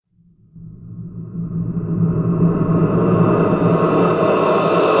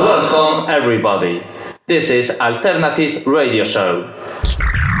everybody. This is Alternative Radio Show.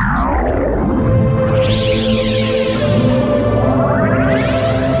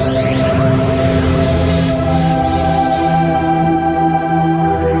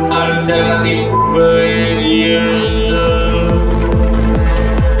 Alternative Radio Show.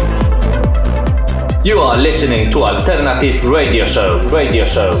 You are listening to Alternative Radio Show. Radio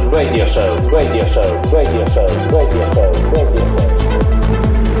Show, Radio Show, Radio Show, Radio Show, Radio Show, Radio Show.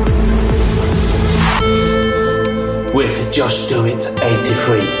 With Just Do It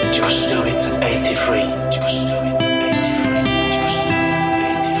 83. Just Do It 83. Just Do It 83. Just Do It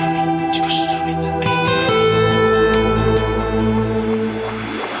 83. Just Do It 83.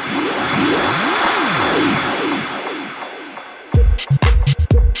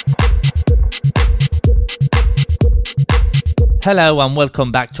 Hello and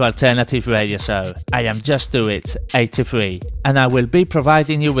welcome back to Alternative Radio Show. I am Just Do It 83 and I will be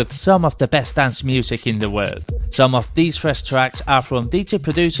providing you with some of the best dance music in the world. Some of these fresh tracks are from DJ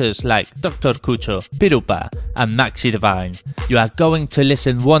producers like Dr. Cucho, Pirupa and Maxi Divine. You are going to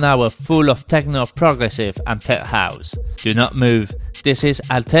listen 1 hour full of techno, progressive and tech house. Do not move. This is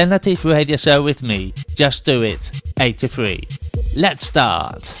Alternative Radio Show with me, Just Do It 83. Let's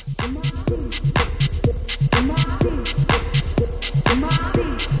start.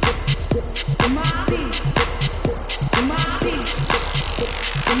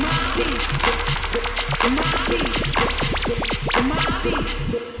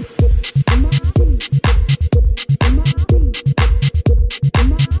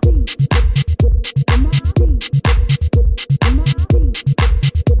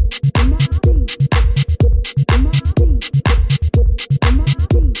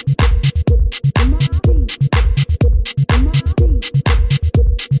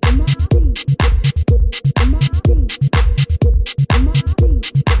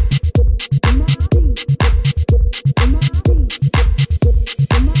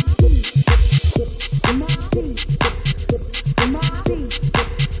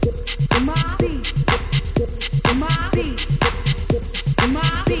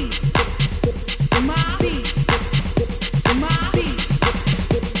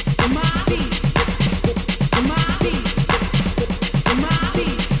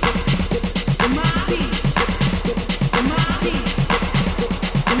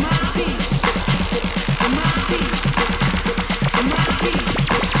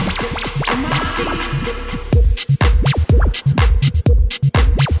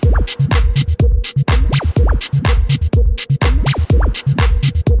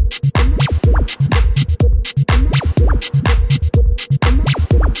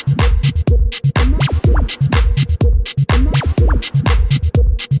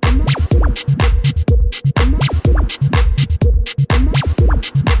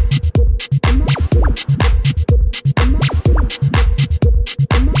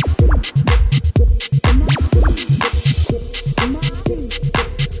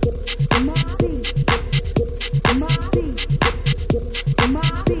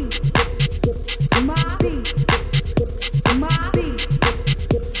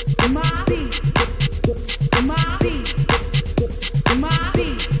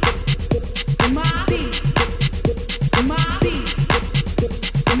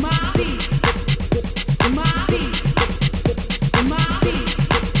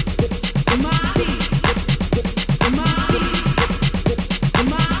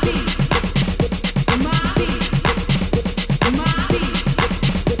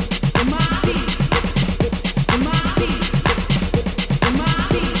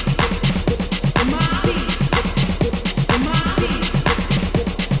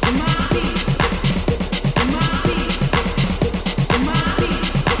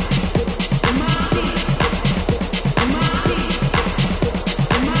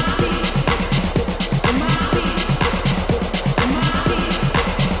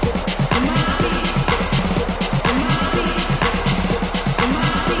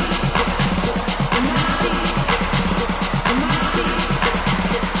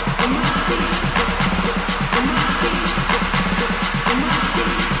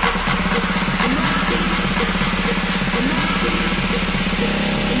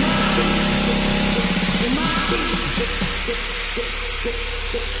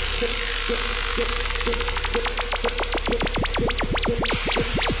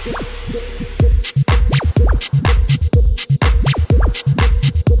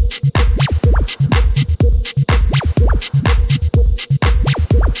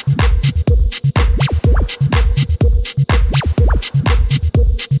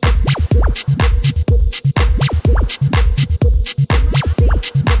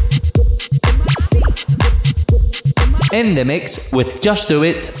 in the mix with Just Do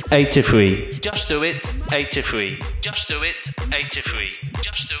It 83. Just Do It 83. Just Do It 83.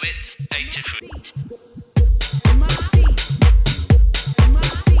 Just Do It 83.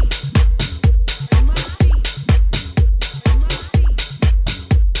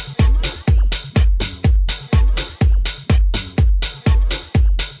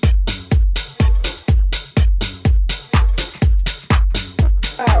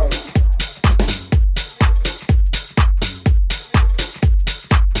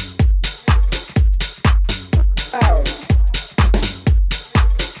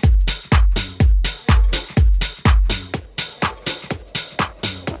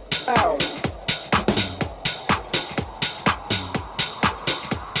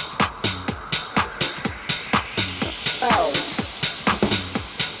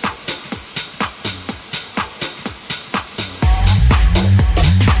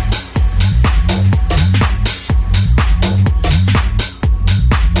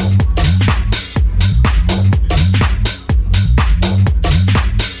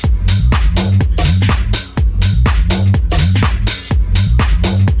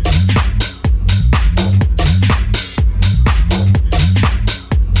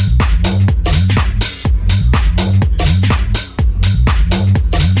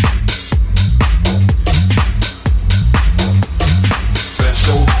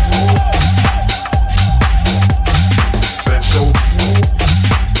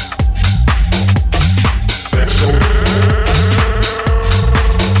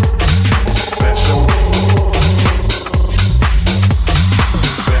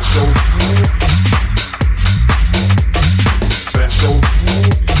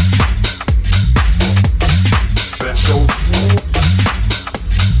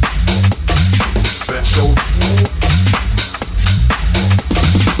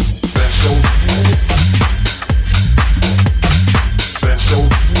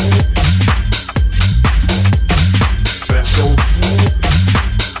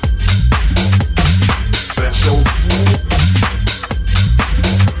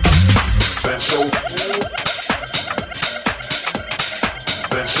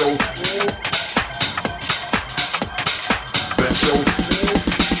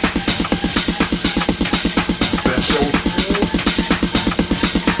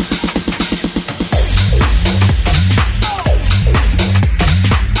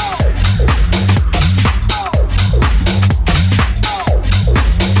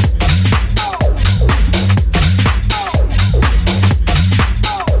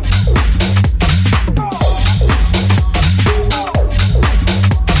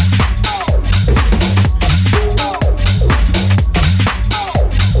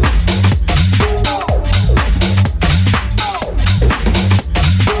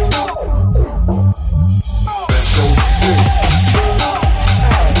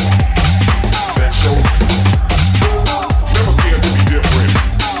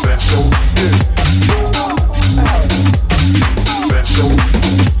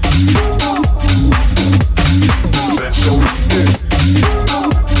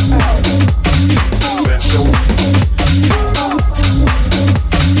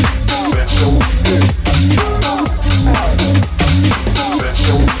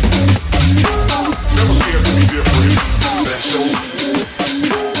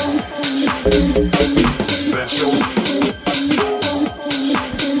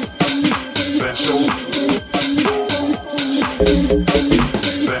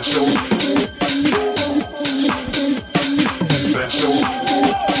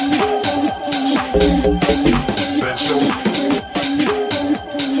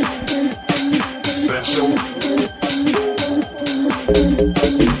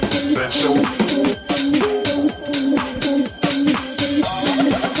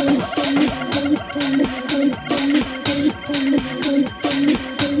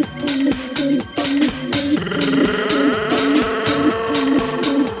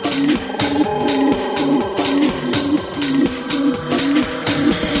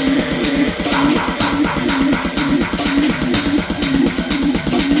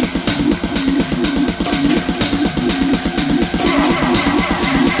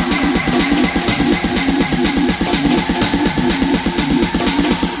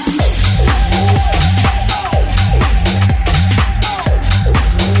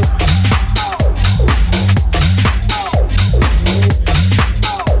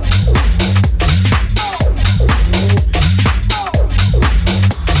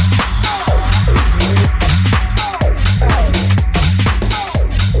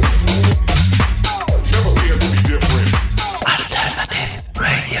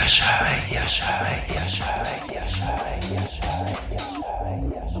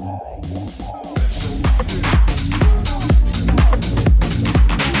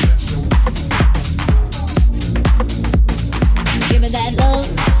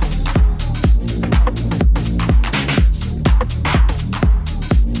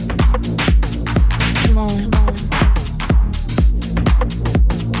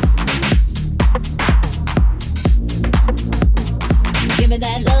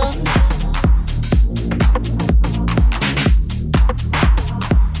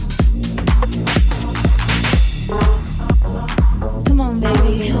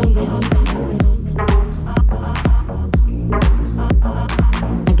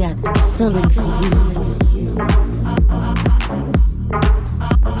 something for you.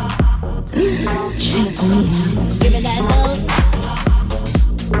 Check me out. Give me that love.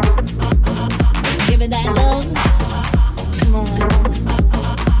 Give me that love. Come on.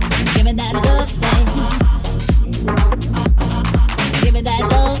 Give me that love thing. Give me that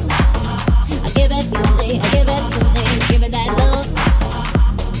love. I give it to me. I give it to me. Give me that love.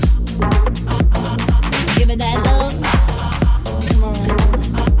 Give me that love. Come on.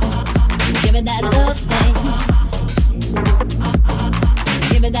 Give me that love thing.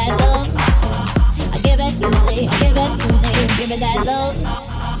 Give me that love. I give it to me. I give it to me. Give me that love.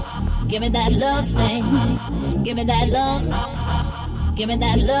 Give me that love thing. Give me that love. Give me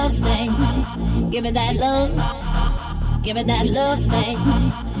that love thing. Give me that love. Give me that love thing.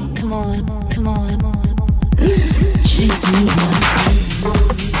 Come on, come on. Check me out.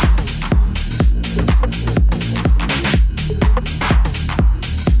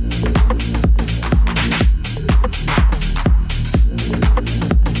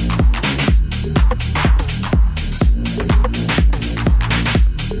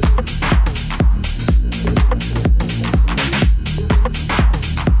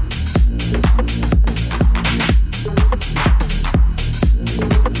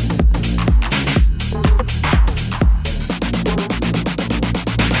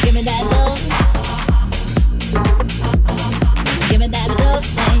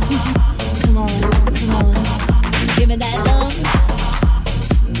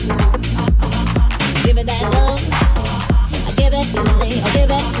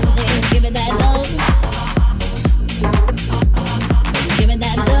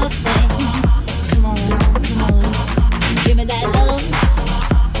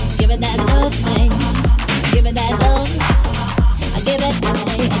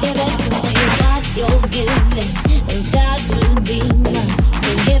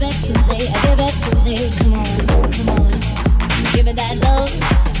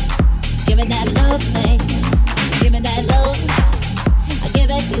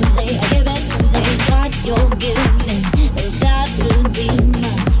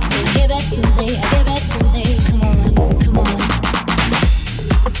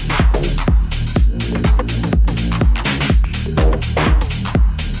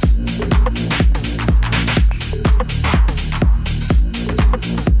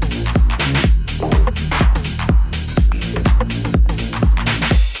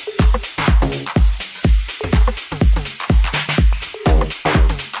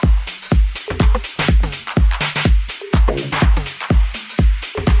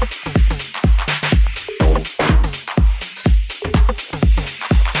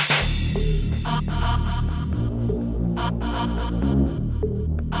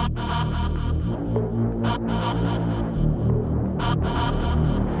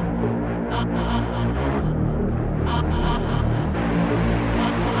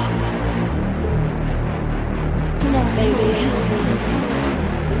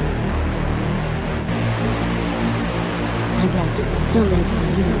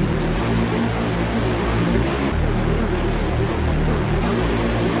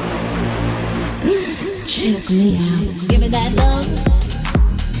 Check me out. Give me that love.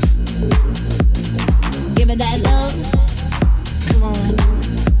 Give me that love. Come on.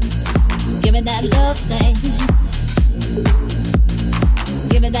 Give me that love thing.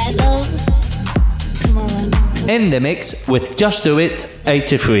 Give me that love. Come on. In the mix with Just Do It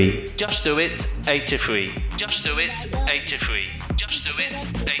 83. Just Do It 83. Just Do It 83. Just Do It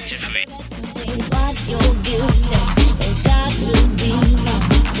 83. What you're giving has got to be mine.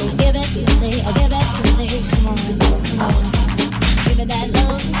 So give it to me, give it to me. Come on, come on. Give me that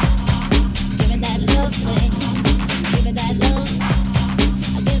love. Give me that love thing. Give me that love.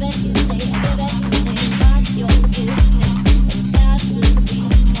 I give it to me, I give it to me. What you're giving has got to be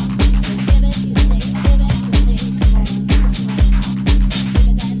mine. So give it to me, give it to me. Come on, come on. Give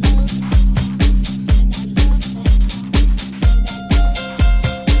me that love. Give me that love thing.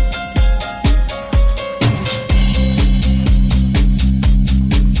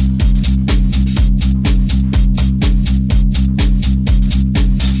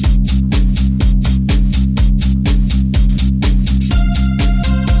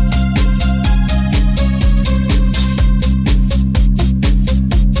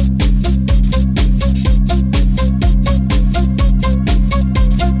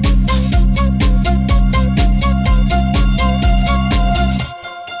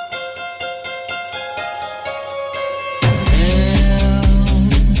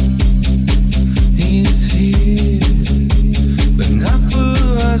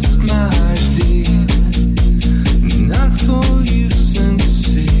 Not for you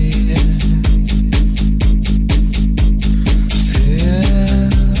sincere.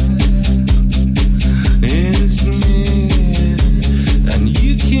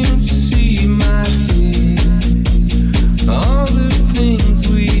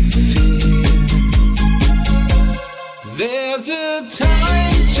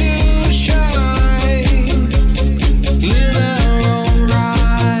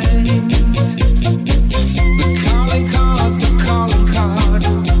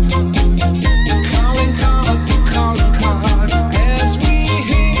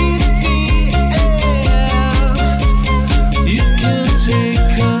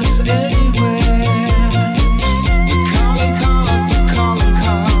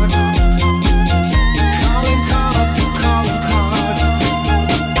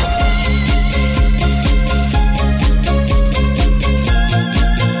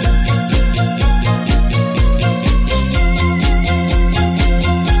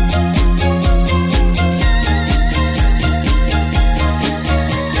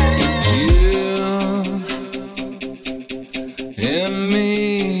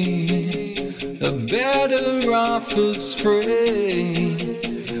 better off as free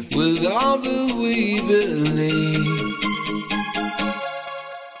with all that we believe.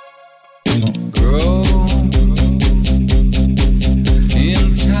 Grow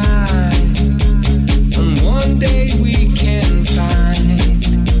in time, and one day we can find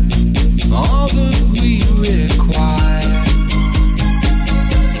all that we require.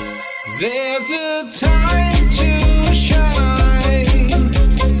 There's a time to shine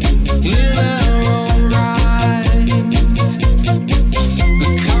in our own right. The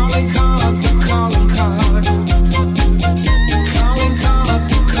calling card, the calling card, the calling card,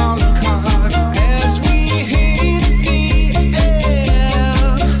 the calling card. As we hit the air,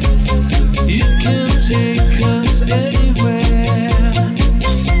 you can take us anywhere.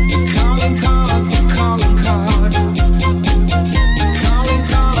 The calling card, the calling card, the calling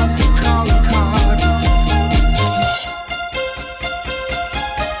card, the calling card.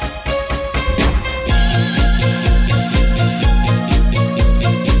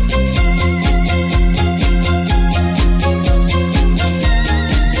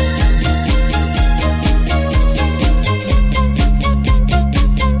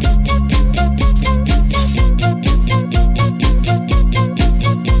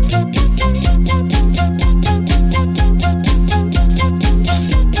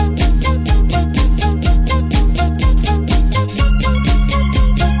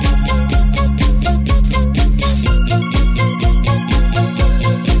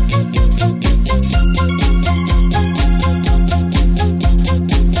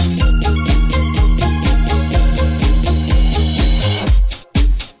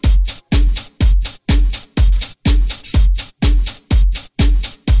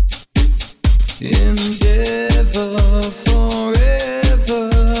 Endeavor forever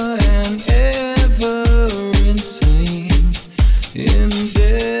and ever insane.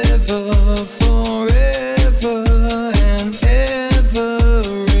 Endeavor forever and ever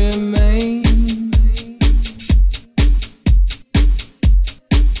remain.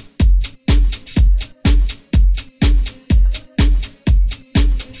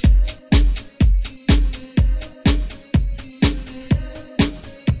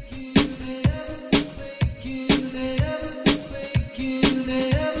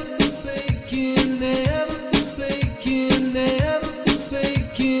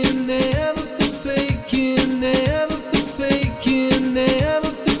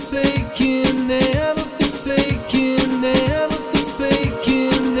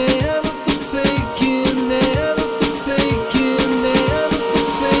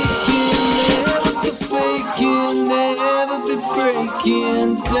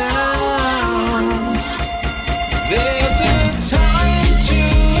 Breaking down. There's a time to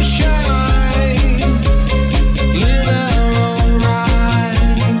shine in our own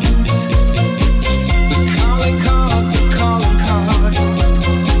right. The calling card, the calling card,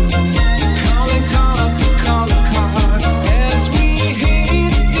 the calling card, the calling card. As we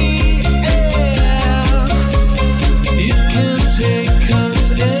hit the air, you can take us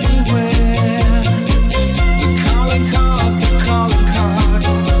anywhere. The calling card, the calling card,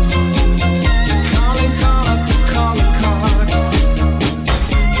 the calling card, the calling card.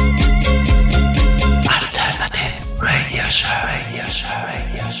 Alternative Radio Show. Radio Show.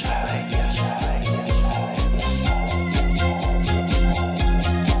 Radio Show. Radio Show.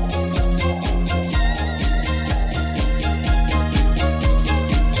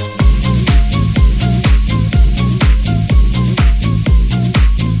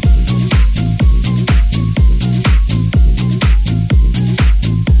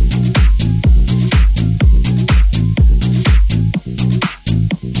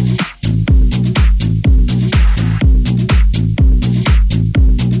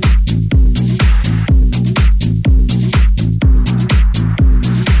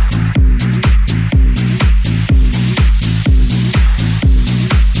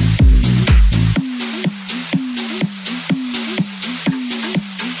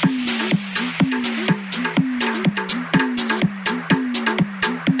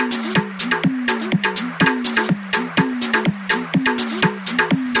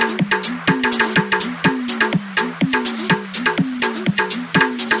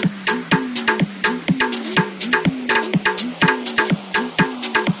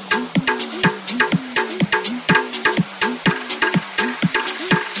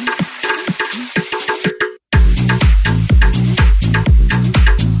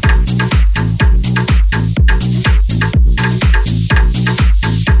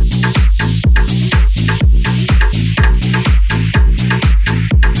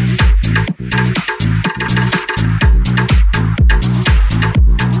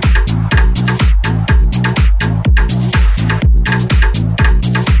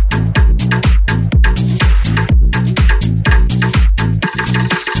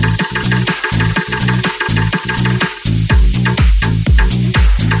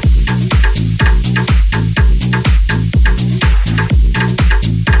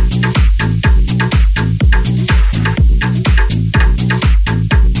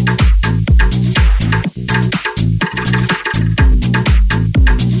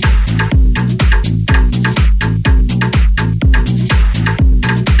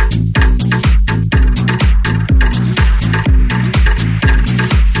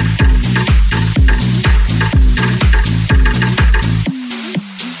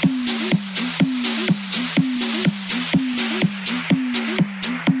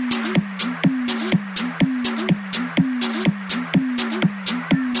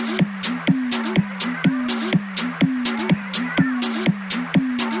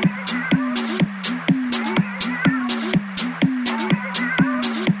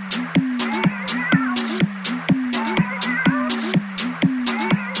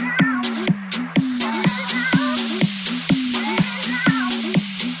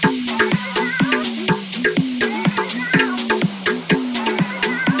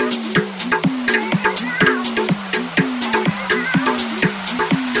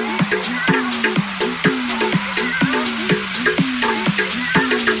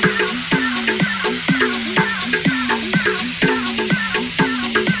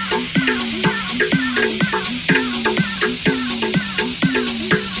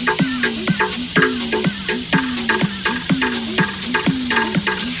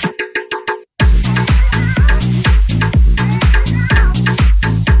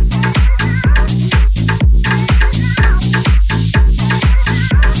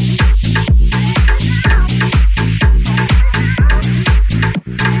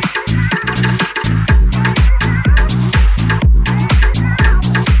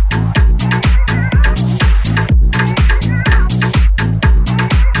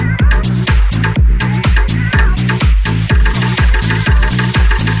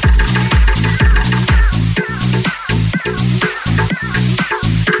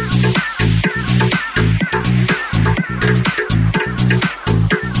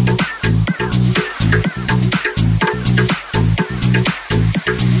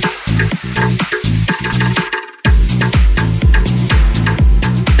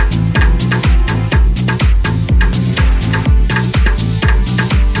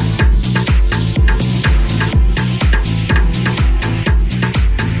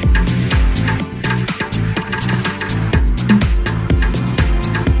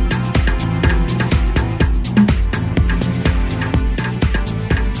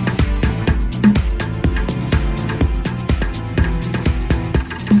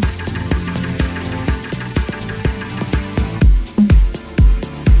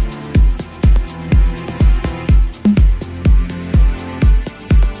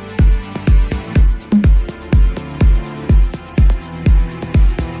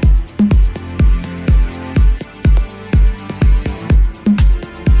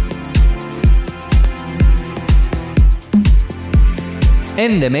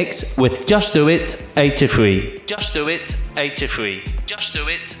 In the mix with Just Do It 83. Just Do It 83. Just Do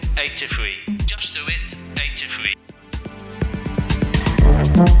It 83. Just Do It 83.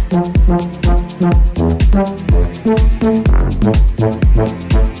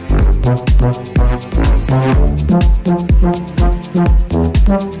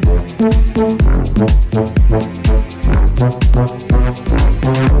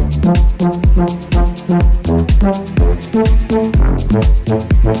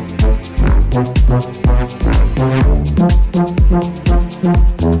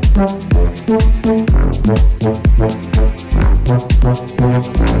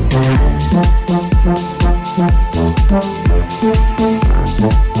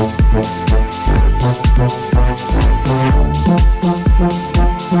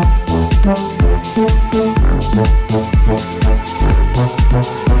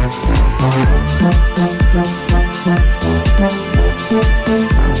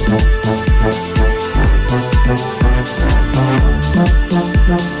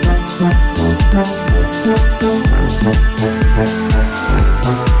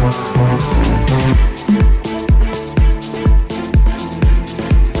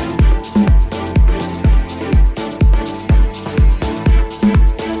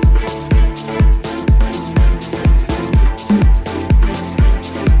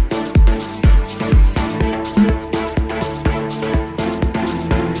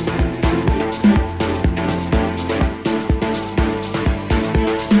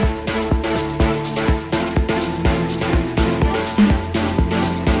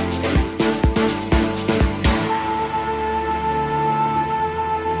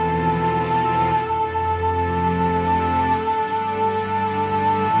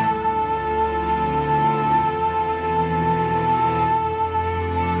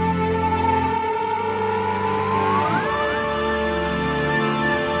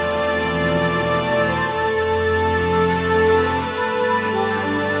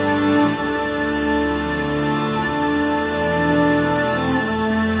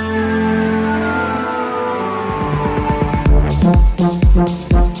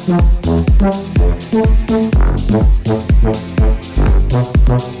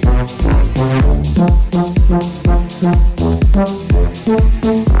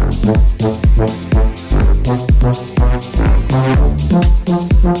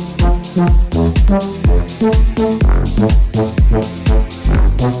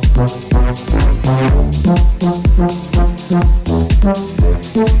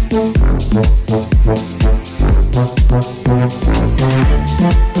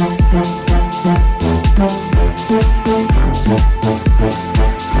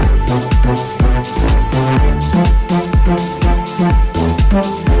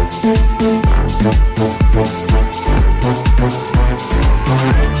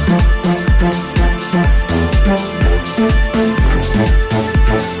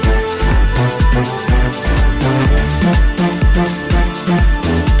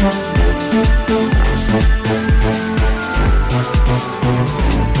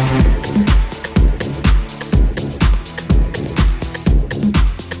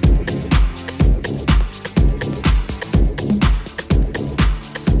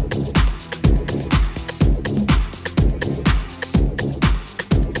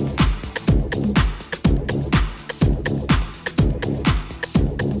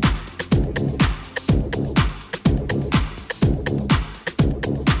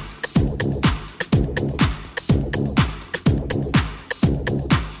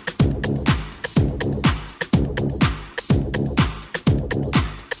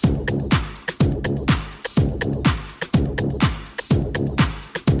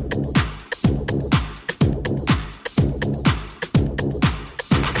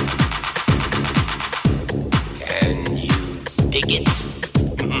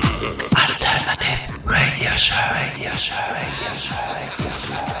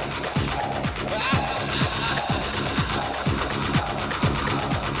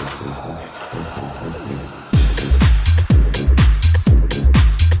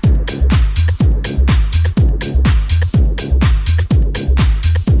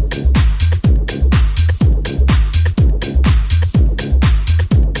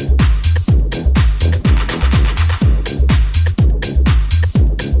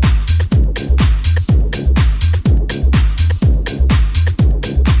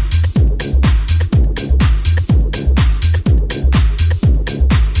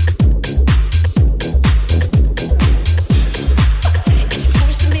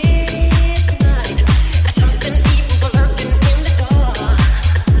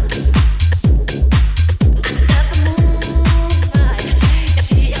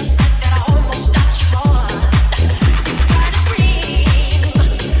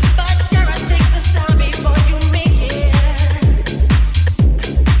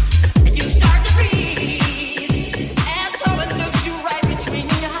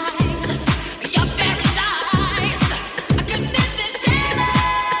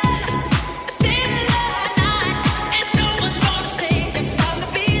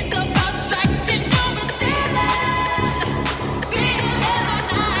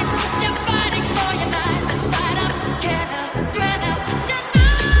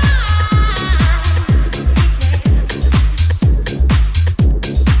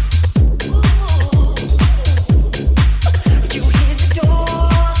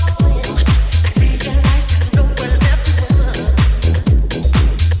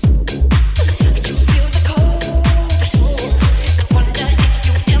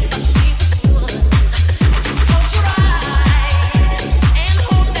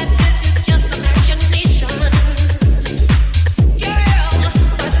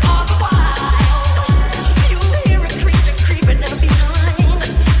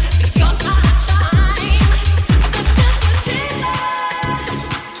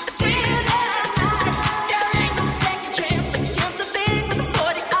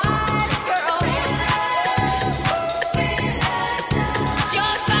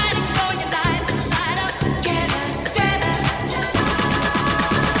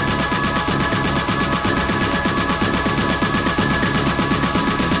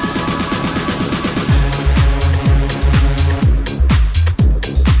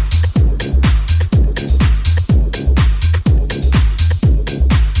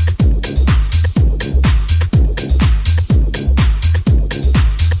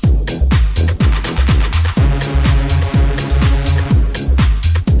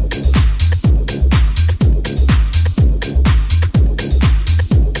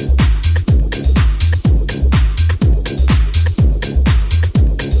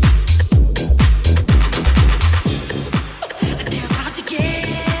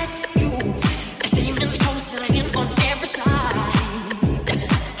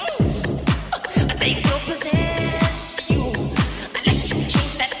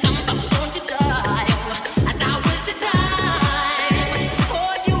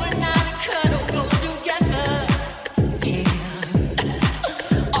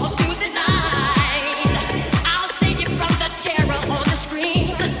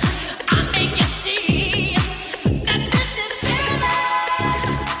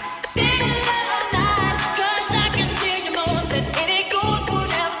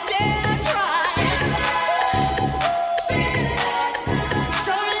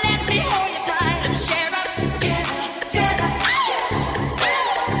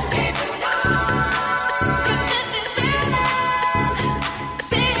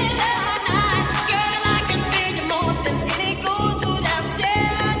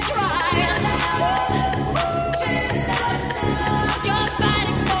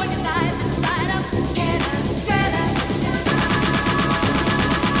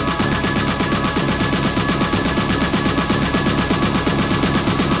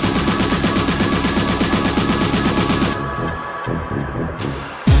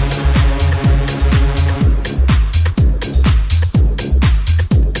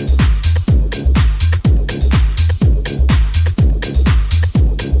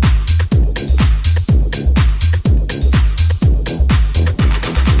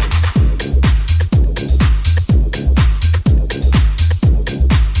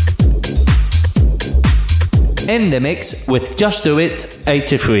 in the mix with Just Do It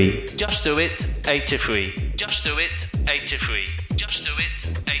 83. Just Do It 83. Just Do It 83. Just Do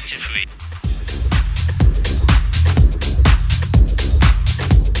It 83.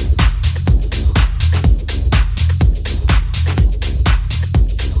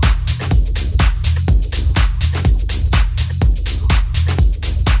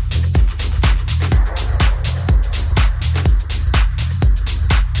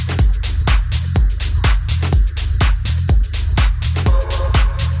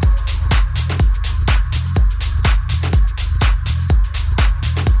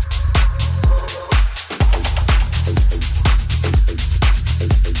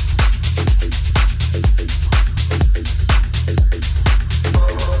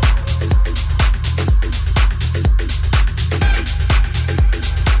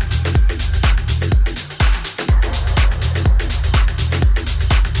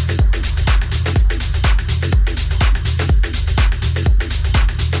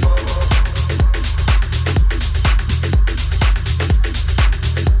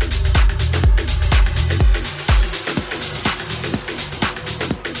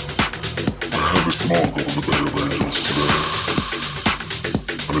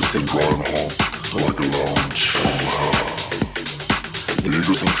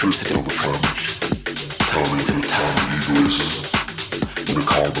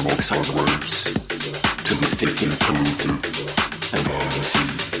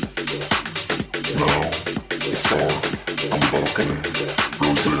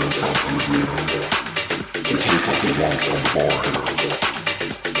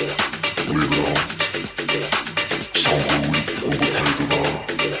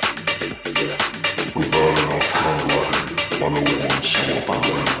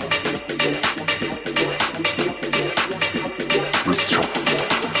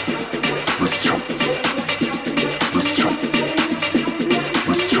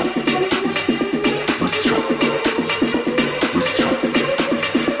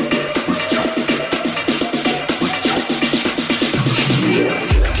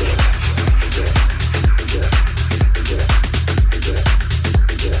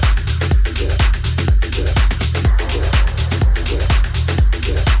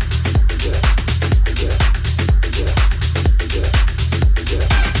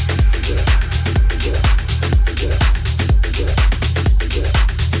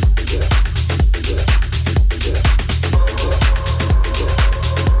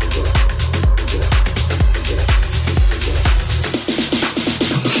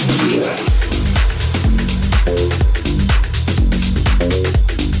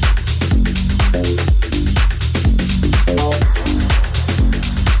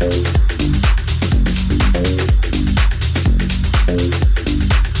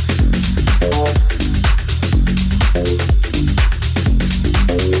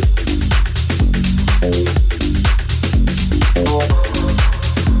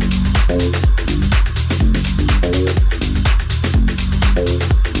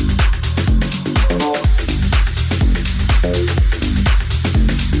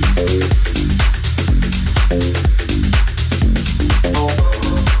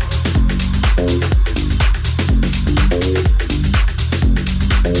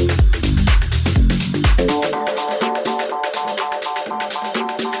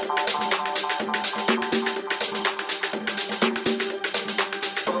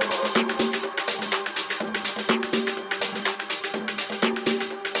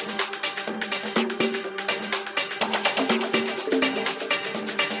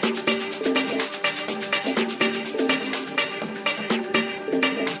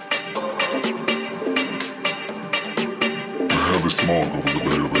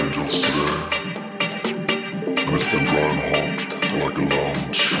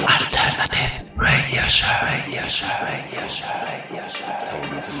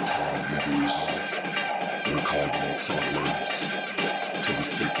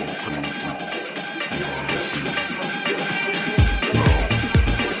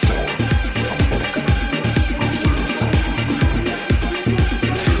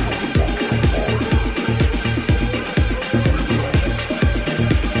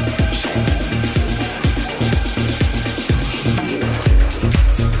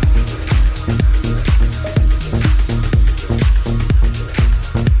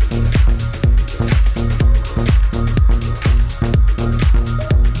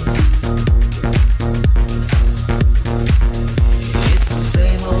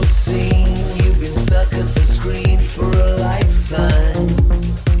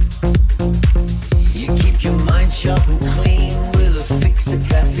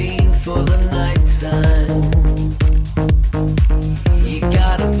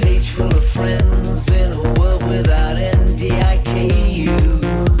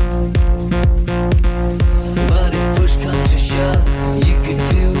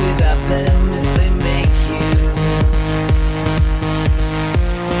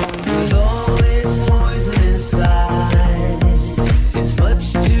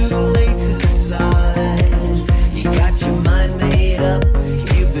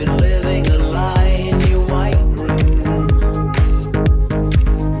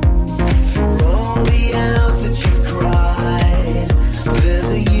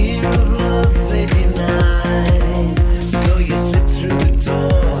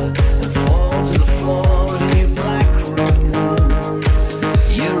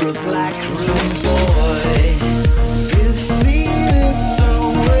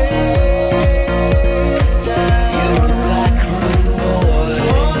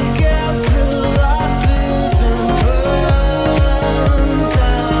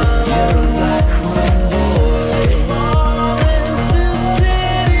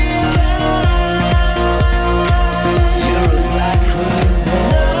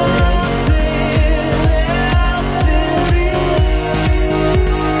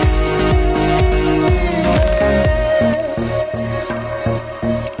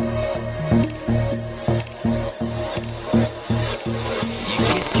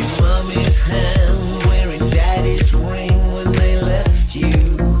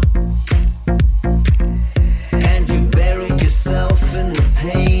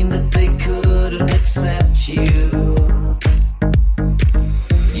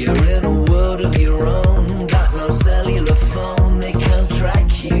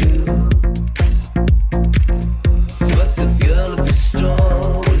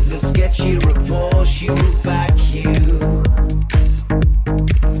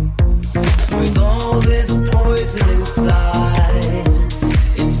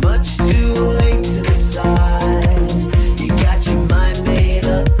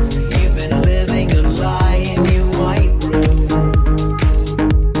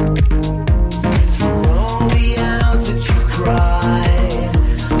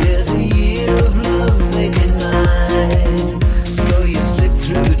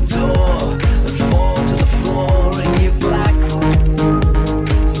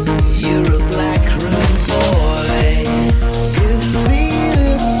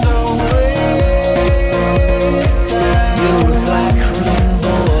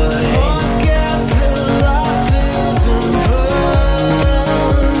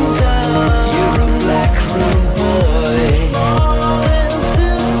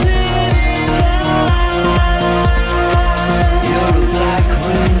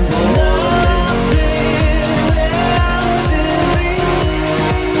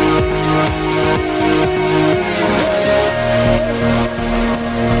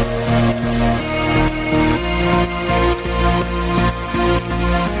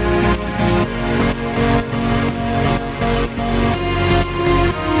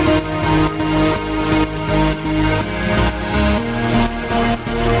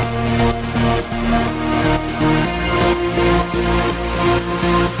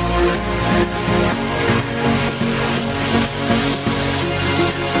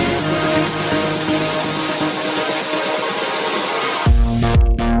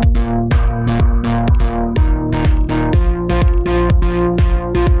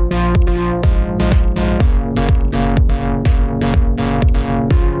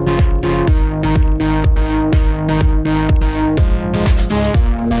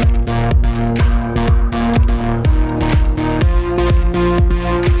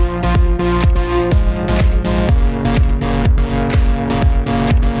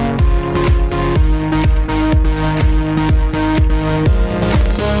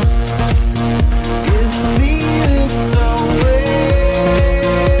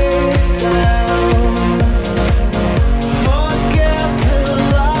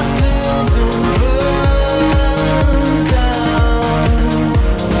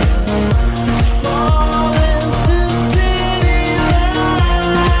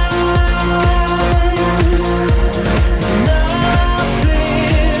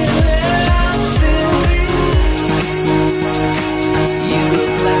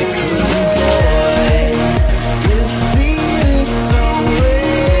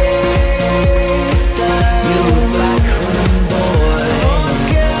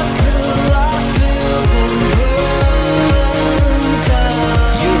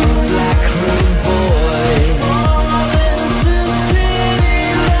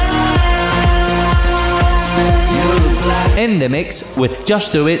 In the mix with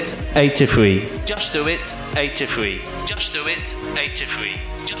Just Do It 83. Just Do It 83. Just Do It 83.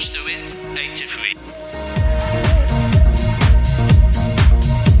 Just Do It 83.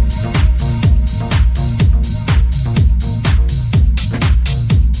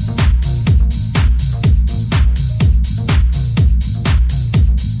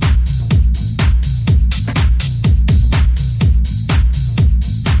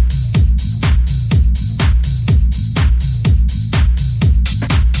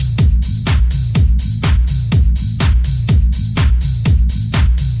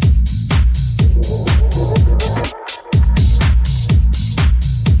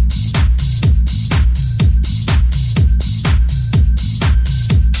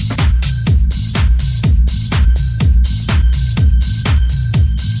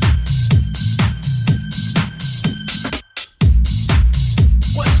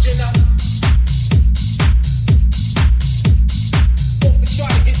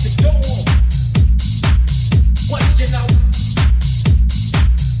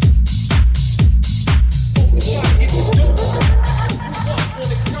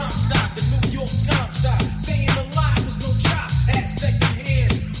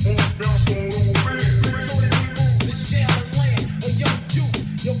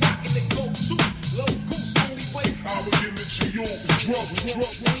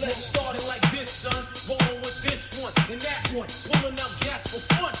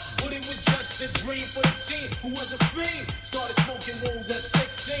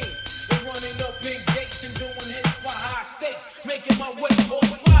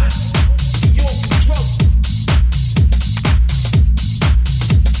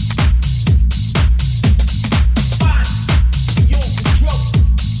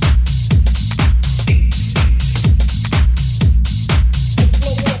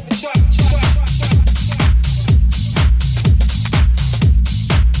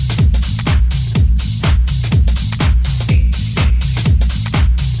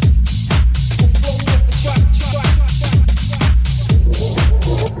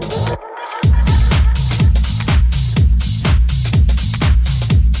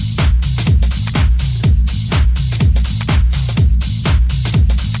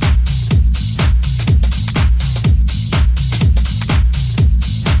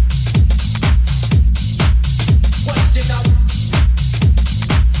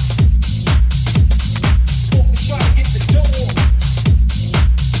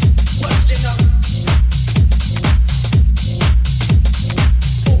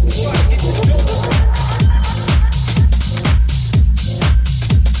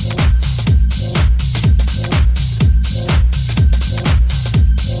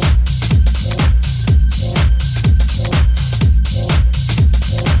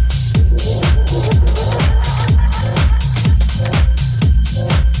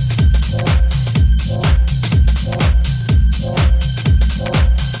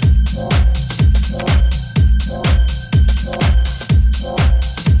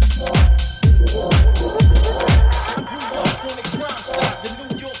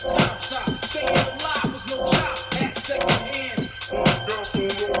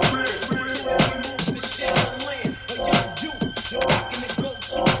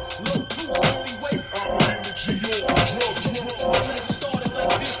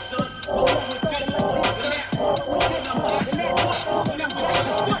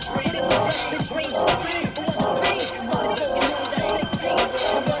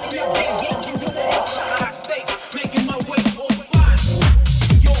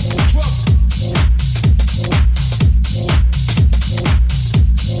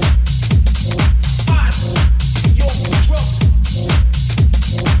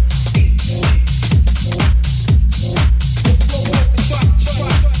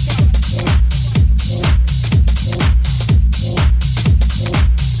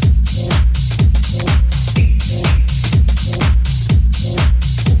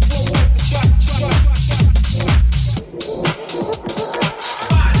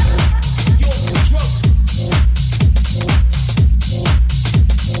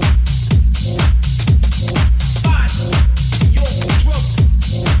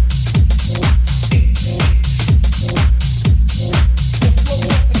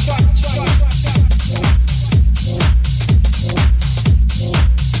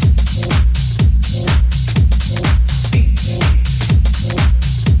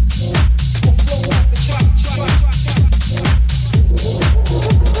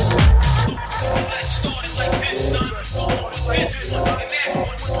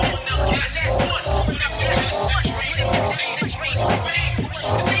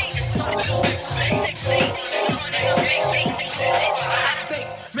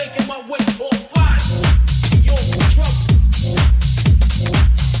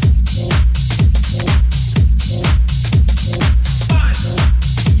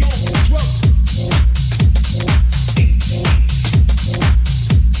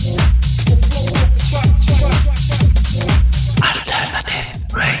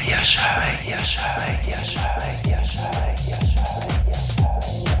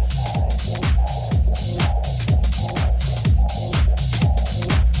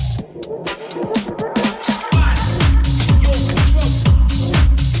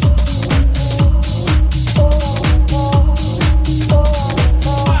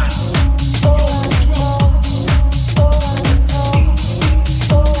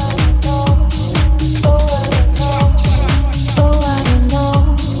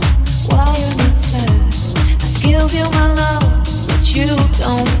 Give you my love.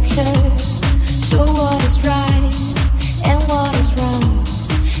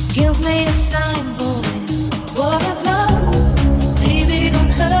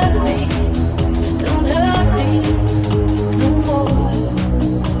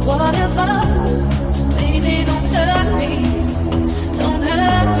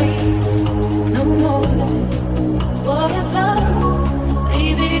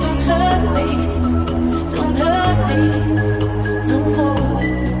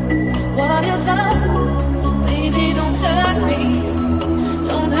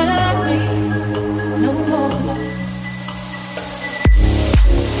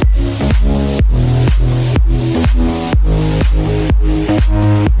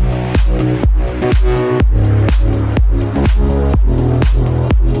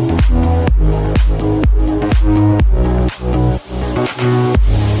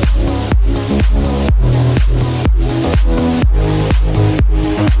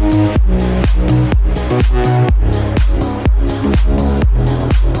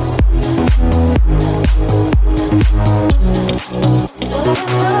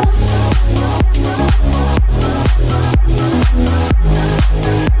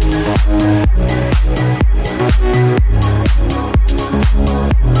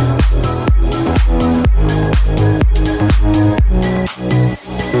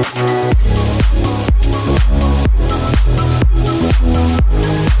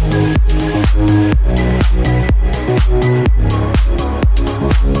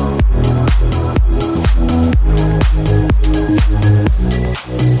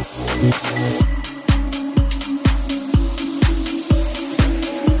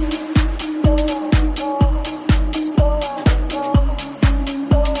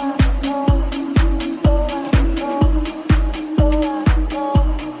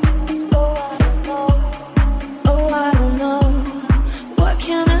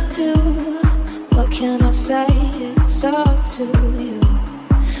 to you.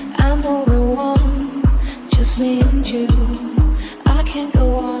 I know we're one, just me and you. I can't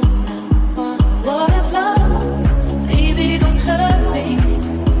go on now. What is love? Baby, don't hurt me.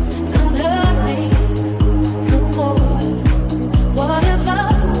 Don't hurt me no more. What is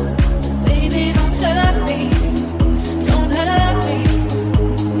love? Baby, don't hurt me. Don't hurt me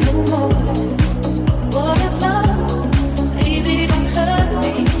no more. What is love? Baby, don't hurt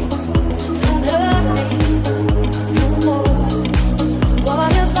me. Don't hurt me no more.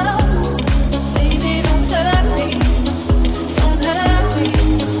 What is love? Baby, don't hurt me. Don't hurt me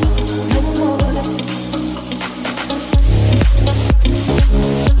no more.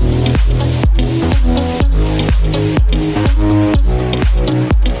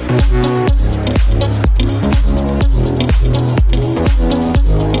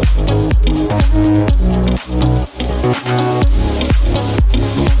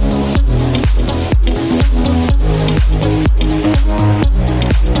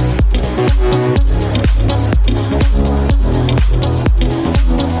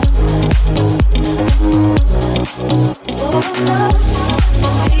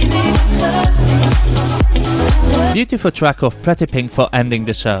 Beautiful track of Pretty Pink for ending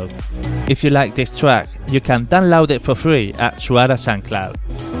the show. If you like this track, you can download it for free at Suara SoundCloud.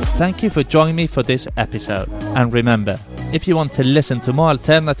 Thank you for joining me for this episode. And remember, if you want to listen to more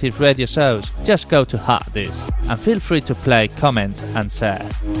alternative radio shows, just go to Heartdis and feel free to play, comment and share.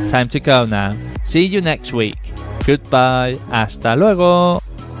 Time to go now. See you next week. Goodbye. Hasta luego.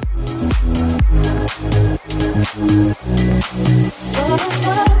 What is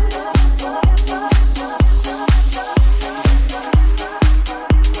love?